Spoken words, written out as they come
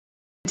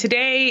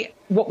Today,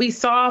 what we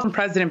saw from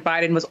President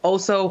Biden was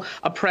also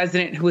a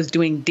president who was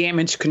doing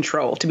damage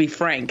control, to be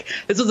frank.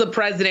 This was a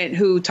president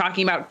who,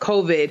 talking about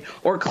COVID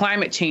or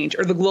climate change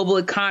or the global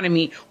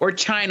economy or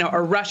China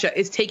or Russia,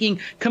 is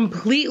taking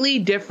completely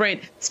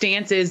different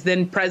stances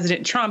than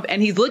President Trump. And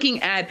he's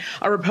looking at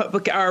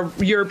our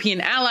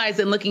European allies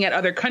and looking at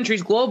other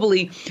countries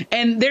globally.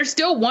 And they're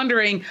still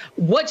wondering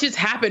what just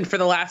happened for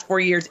the last 4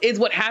 years. Is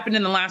what happened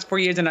in the last 4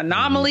 years an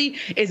anomaly?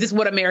 Is this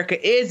what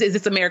America is? Is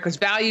this America's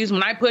values?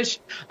 When I push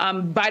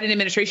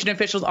Biden administration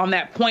officials on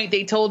that point,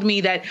 they told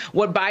me that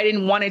what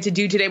Biden wanted to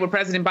do today, what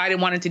President Biden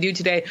wanted to do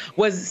today,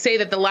 was say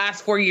that the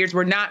last 4 years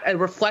were not a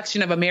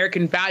reflection of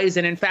American values.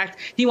 And in fact,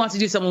 he wants to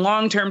do some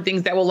long-term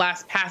things that will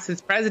last past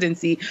his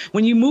presidency.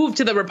 When you move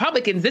to the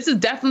Republicans, this is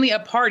definitely a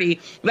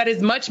party that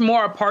is much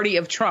more a party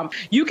of Trump.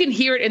 You can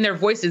hear it in their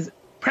voices.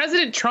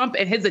 President Trump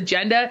and his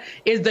agenda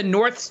is the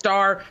North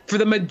Star for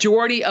the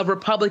majority of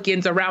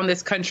Republicans around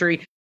this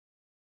country.